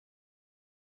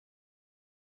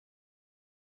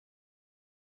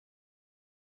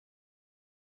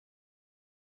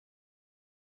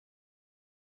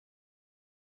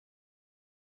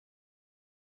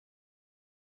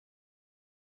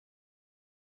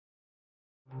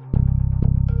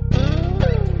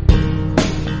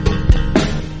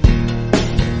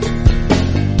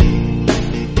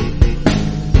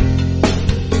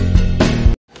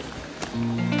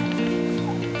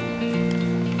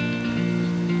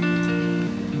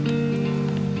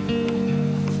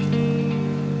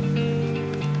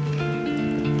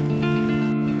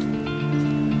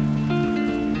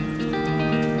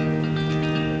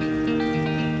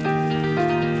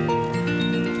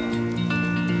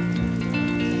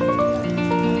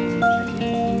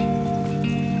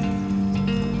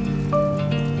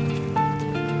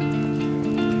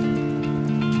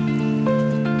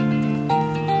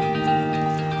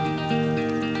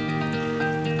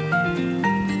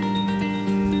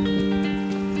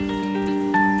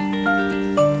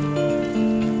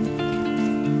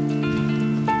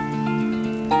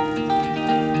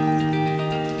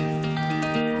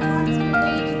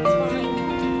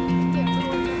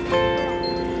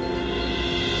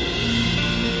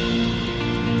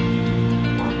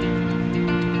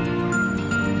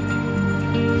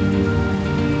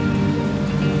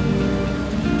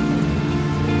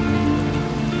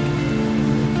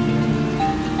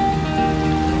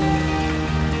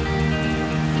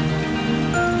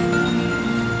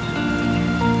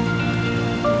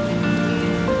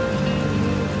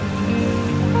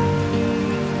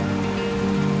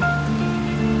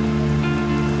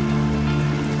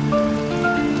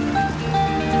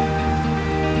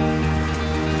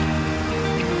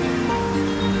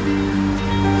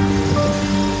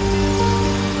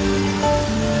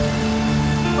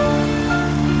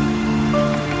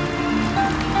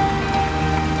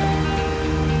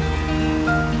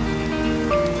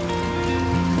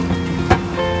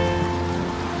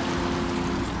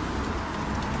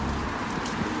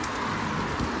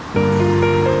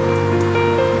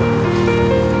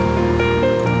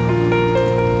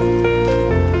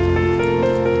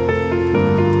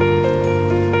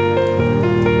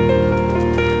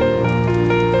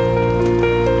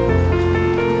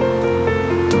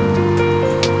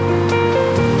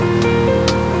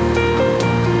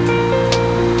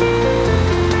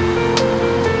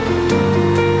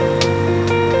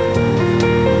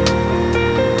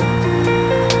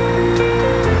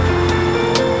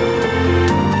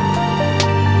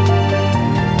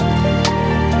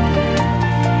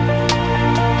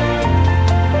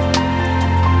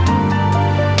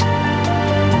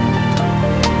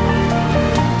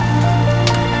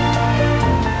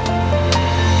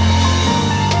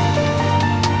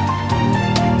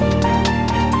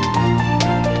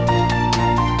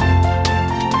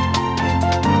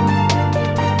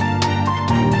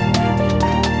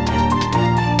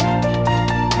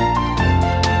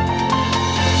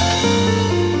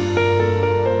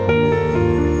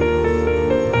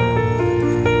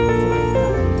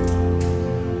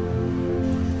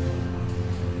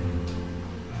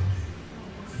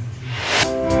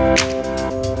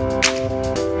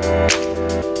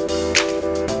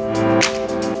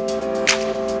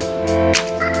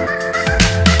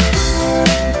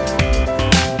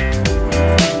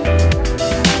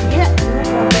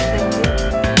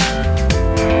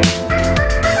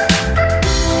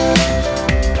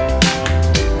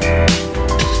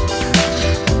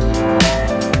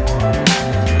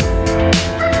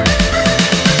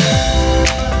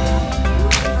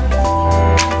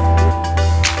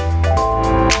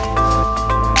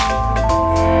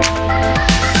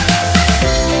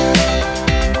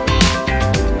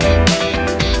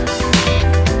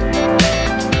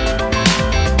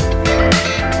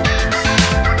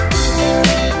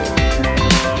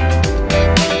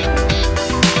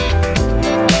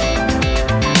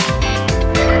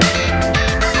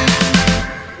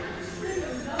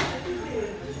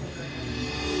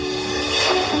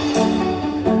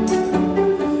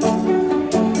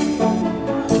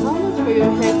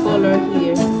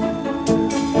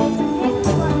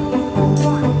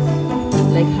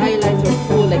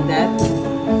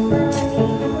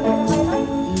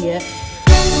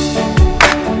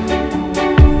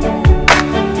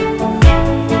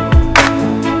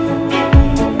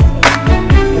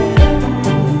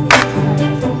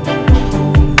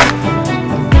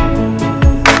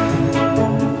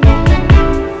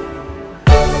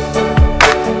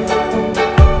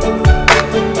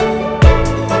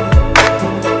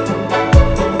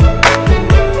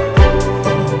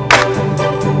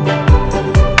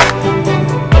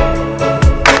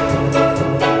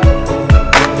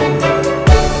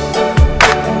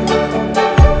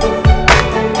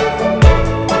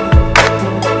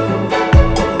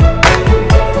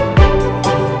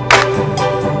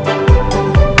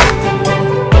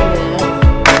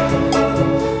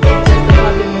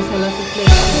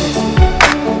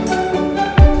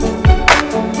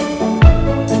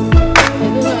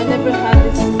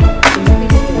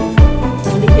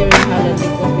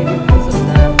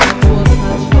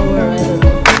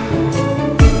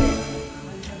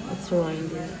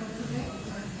find it.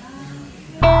 And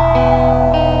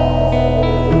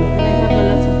I have a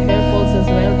lot of hair falls as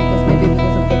well because maybe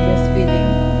because of the breastfeeding.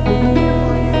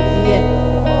 Yeah.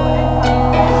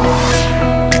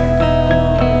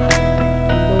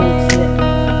 Loads, yeah.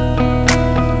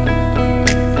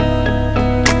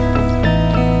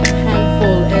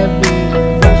 Handful every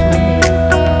brush my hair.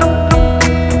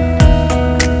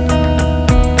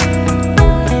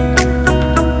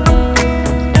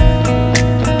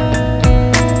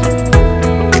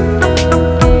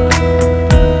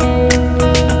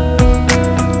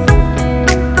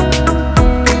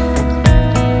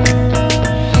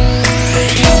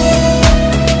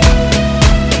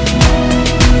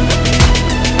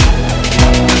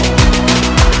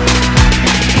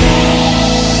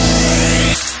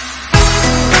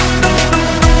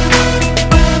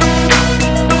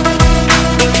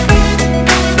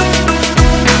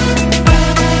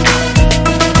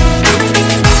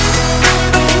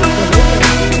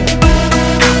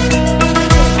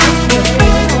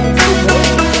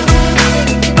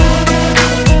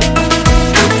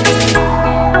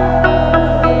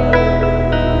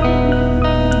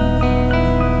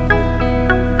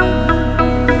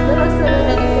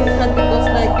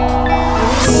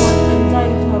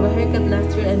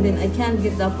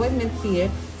 Get the appointment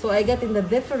here, so I got in the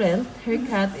different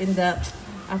haircut in the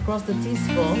across the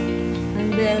T-spot,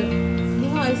 and then you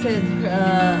know I said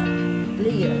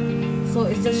layer, so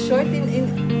it's just short in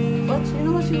what you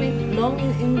know what you mean, long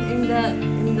in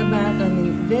the back, I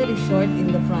mean very short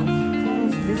in the front.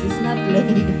 So this is not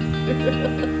layer.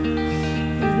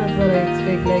 It's not what I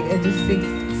expect. Like I just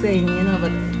saying, you know,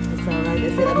 but it's alright. I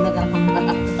said I'm not gonna come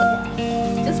back.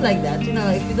 Just like that, you know.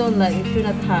 If you don't like, if you're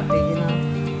not happy, you know.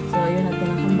 So you're not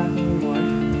gonna come back anymore.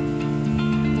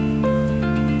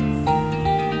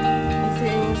 I say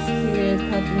I was here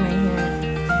cutting my hair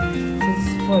since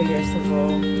 4 years ago.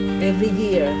 Every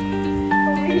year.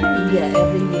 Yeah,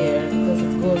 every year. Because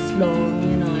it goes long,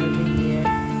 you know, every year. So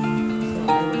I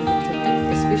wanted to,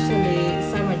 especially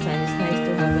summertime, it's nice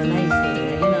to have a nice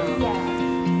hair, you know. Yeah.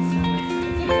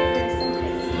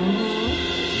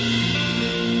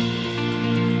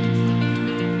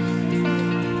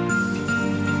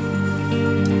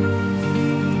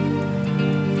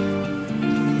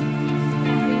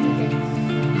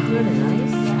 Really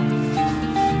nice.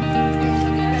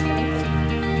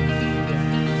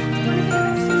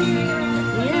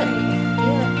 Yeah,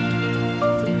 yeah.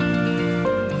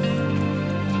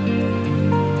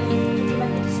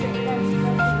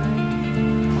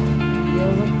 Yeah,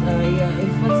 what, yeah,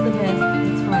 if what's the best,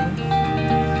 it's fine.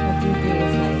 What you do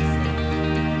is nice.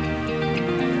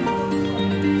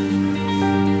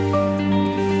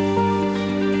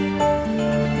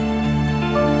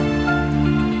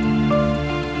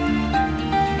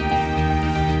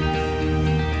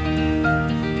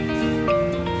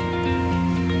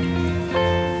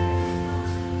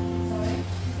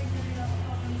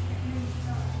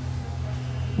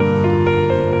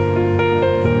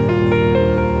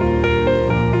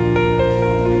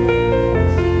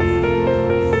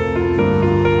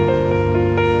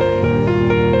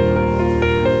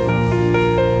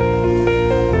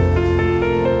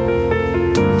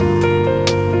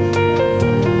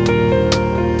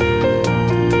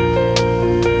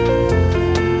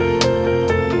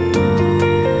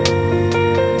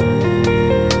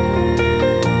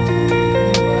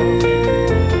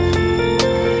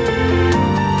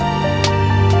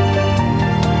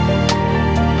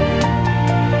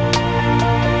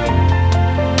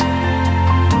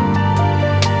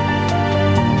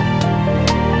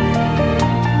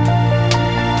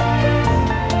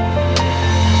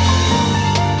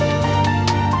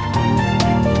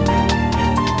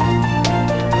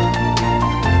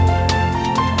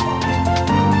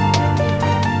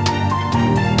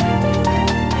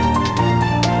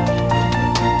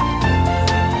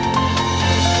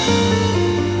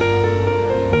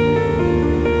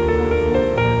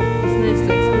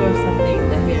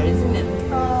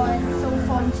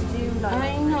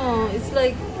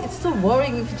 So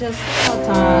boring if you just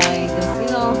tie, just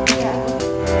Yeah.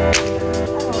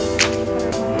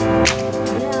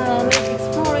 yeah, like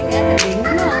exploring everything,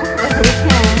 where we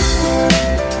can.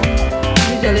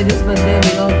 Usually this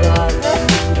pandemic,